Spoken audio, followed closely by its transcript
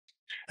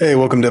Hey,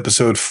 welcome to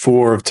episode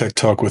 4 of Tech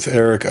Talk with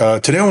Eric.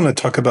 Today I want to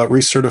talk about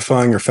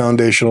recertifying your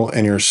foundational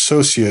and your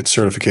associate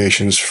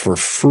certifications for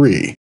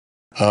free.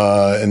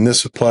 And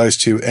this applies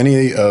to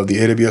any of the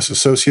AWS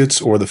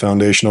associates or the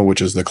foundational,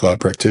 which is the Cloud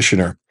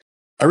Practitioner.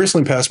 I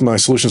recently passed my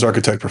Solutions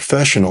Architect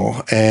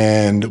Professional,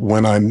 and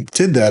when I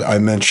did that, I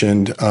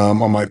mentioned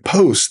on my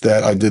post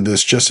that I did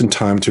this just in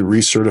time to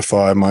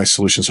recertify my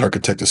Solutions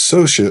Architect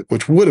Associate,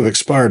 which would have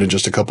expired in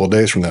just a couple of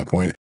days from that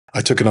point.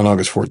 I took it on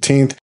August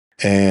 14th.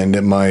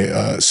 And my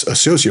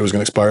associate was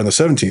going to expire on the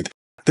 17th.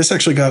 This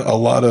actually got a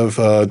lot of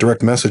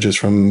direct messages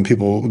from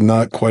people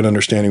not quite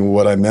understanding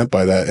what I meant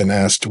by that and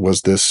asked,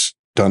 was this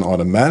done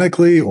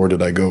automatically or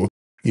did I go,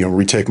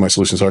 retake my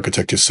Solutions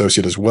Architect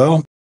Associate as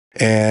well?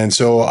 And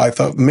so I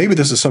thought maybe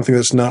this is something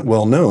that's not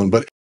well known,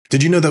 but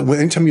did you know that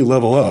anytime you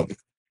level up,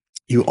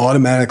 you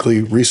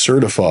automatically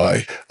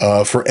recertify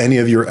for any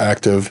of your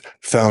active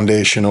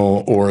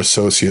foundational or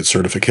associate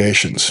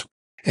certifications?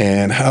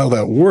 And how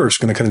that works,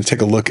 going to kind of take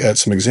a look at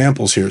some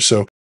examples here.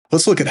 So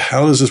let's look at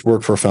how does this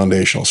work for a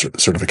foundational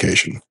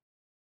certification.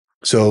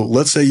 So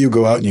let's say you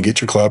go out and you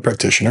get your Cloud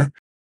Practitioner,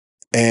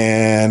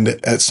 and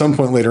at some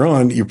point later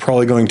on, you're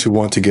probably going to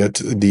want to get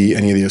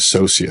any of the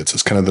associates.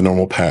 It's kind of the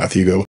normal path.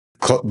 You go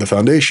the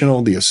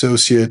foundational, the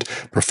associate,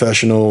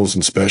 professionals,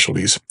 and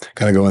specialties.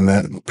 Kind of go in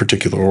that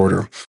particular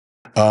order.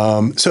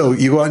 So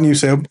you go out and you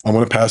say, I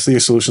want to pass the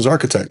solutions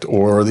architect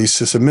or the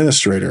sys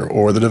administrator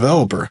or the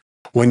developer.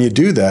 When you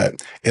do that,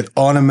 it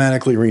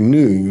automatically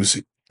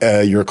renews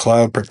your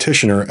Cloud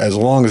Practitioner as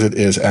long as it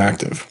is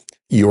active.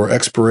 Your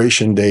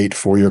expiration date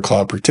for your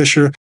Cloud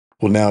Practitioner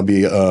will now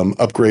be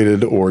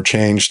upgraded or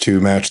changed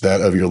to match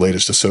that of your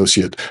latest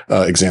associate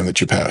exam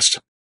that you passed.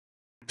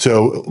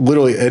 So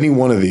literally any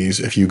one of these,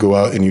 if you go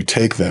out and you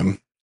take them,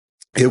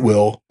 it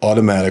will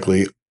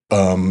automatically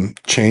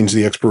change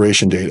the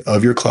expiration date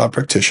of your Cloud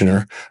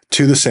Practitioner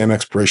to the same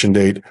expiration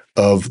date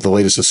of the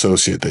latest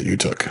associate that you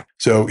took.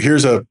 So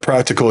here's a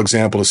practical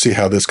example to see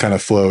how this kind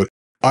of flowed.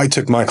 I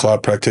took my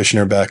Cloud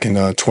Practitioner back in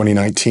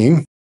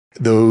 2019.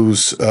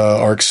 Those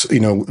are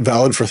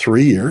valid for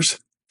 3 years.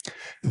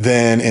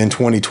 Then in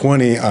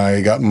 2020,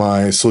 I got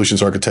my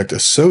Solutions Architect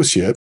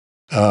Associate.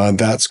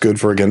 That's good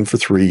for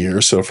 3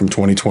 years. So from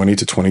 2020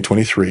 to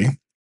 2023.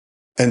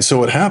 And so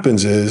what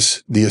happens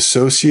is the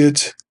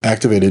associate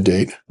activated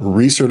date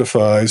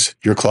recertifies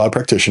your Cloud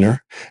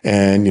Practitioner.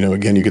 And,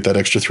 again, you get that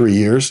extra 3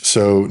 years.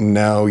 So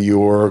now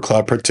your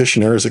Cloud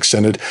Practitioner is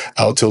extended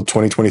out till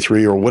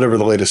 2023 or whatever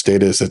the latest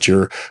date is that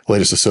your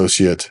latest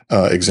associate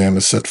exam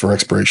is set for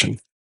expiration.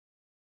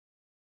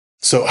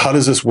 So how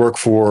does this work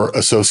for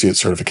associate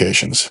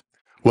certifications?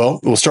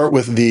 Well, we'll start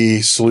with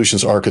the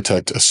Solutions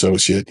Architect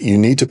Associate. You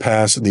need to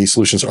pass the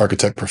Solutions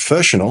Architect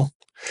Professional,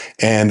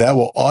 and that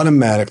will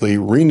automatically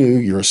renew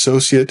your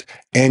associate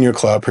and your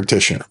Cloud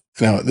Practitioner.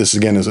 Now, this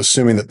again is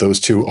assuming that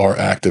those two are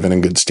active and in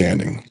good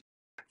standing.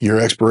 Your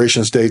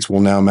expiration dates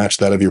will now match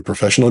that of your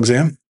professional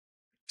exam.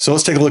 So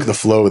let's take a look at the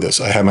flow of this.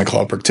 I have my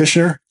Cloud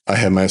Practitioner. I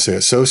have my SA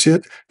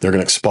Associate. They're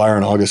going to expire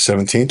on August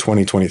 17,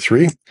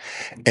 2023.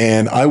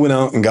 And I went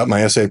out and got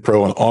my SA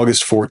Pro on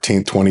August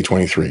 14,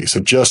 2023. So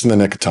just in the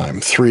nick of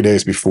time, 3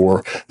 days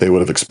before they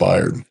would have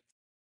expired.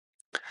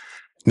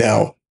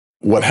 Now,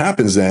 what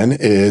happens then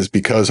is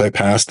because I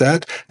passed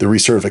that, the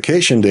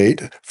recertification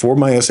date for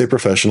my SA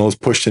Professional is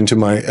pushed into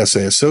my SA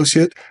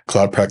Associate,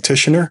 Cloud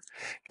Practitioner.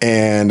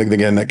 And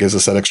again, that gives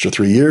us that extra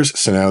 3 years.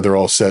 So now they're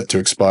all set to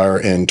expire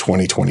in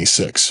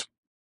 2026.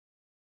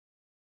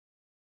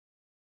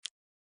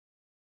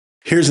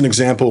 Here's an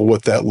example of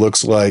what that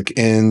looks like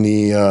in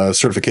the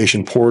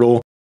certification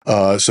portal.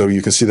 So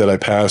you can see that I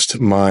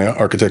passed my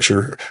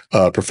architecture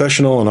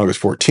professional on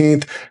August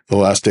 14th. The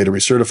last day to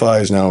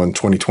recertify is now in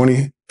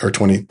 2020 or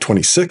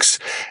 2026.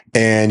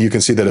 And you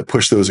can see that it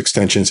pushed those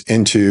extensions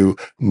into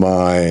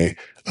my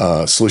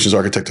Solutions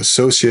Architect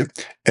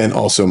Associate and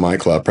also my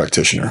Cloud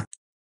Practitioner.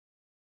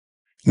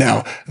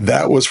 Now,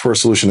 that was for a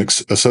Solution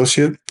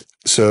Associate.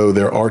 So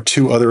there are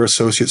 2 other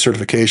associate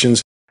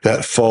certifications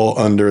that fall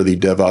under the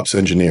DevOps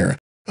Engineer.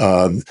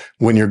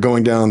 When you're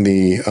going down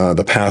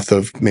the path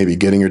of maybe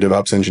getting your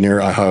DevOps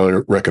Engineer, I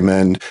highly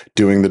recommend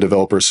doing the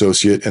Developer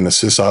Associate and the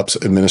SysOps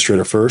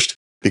Administrator first,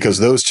 because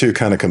those two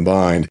kind of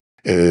combined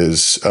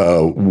is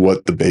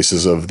what the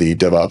basis of the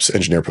DevOps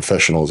Engineer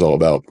Professional is all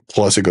about.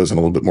 Plus, it goes in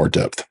a little bit more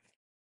depth.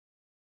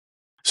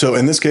 So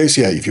in this case,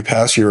 if you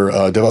pass your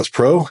DevOps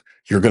Pro,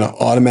 you're going to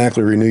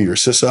automatically renew your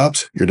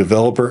SysOps, your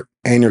developer,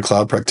 and your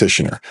Cloud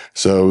Practitioner.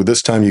 So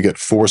this time you get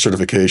 4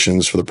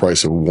 certifications for the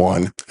price of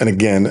 1. And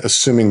again,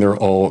 assuming they're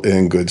all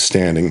in good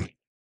standing.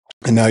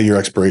 And now your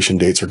expiration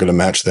dates are going to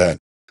match that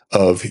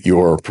of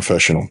your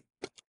professional.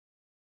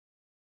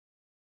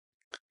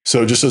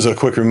 So just as a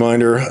quick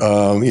reminder,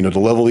 to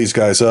level these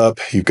guys up,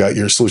 you've got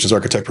your Solutions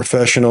Architect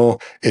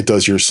Professional. It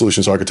does your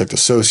Solutions Architect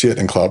Associate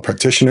and Cloud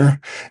Practitioner.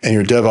 And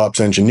your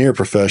DevOps Engineer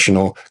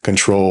Professional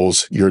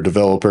controls your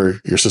developer,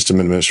 your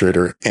system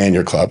administrator, and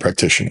your Cloud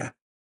Practitioner.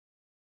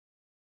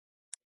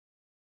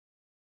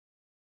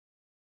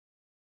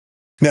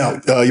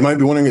 Now, you might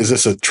be wondering, is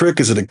this a trick?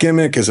 Is it a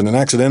gimmick? Is it an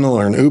accidental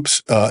or an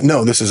oops?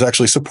 No, this is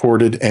actually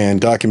supported and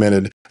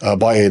documented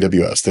by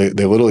AWS.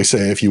 They literally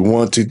say if you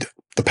want to,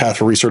 the path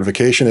for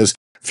recertification is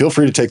feel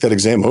free to take that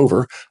exam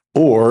over,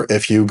 or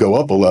if you go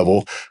up a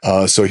level,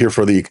 so here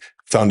for the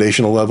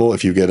foundational level,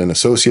 if you get an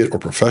associate or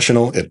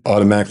professional, it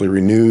automatically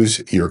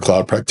renews your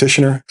Cloud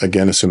Practitioner,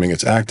 again, assuming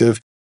it's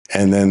active.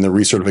 And then the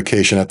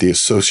recertification at the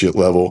associate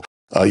level,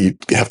 you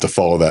have to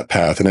follow that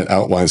path, and it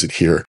outlines it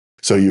here.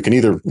 So you can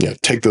either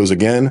take those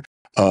again,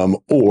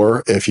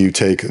 or if you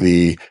take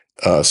the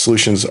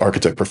solutions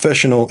architect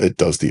professional, it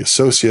does the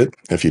associate.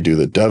 If you do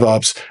the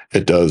DevOps,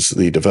 it does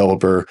the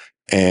developer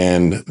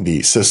and the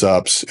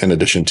SysOps in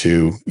addition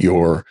to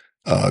your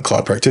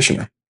cloud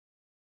practitioner.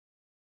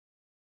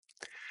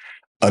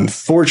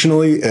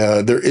 Unfortunately,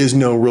 there is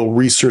no real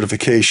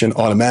recertification,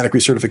 automatic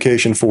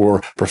recertification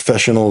for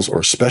professionals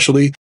or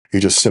specialty. You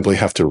just simply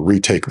have to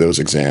retake those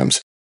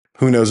exams.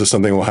 Who knows if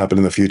something will happen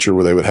in the future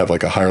where they would have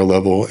like a higher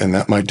level and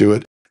that might do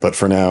it. But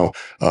for now,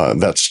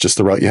 that's just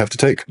the route you have to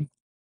take.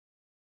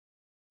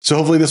 So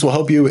hopefully this will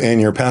help you in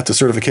your path to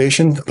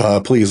certification.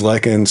 Please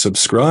like and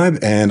subscribe,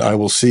 and I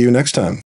will see you next time.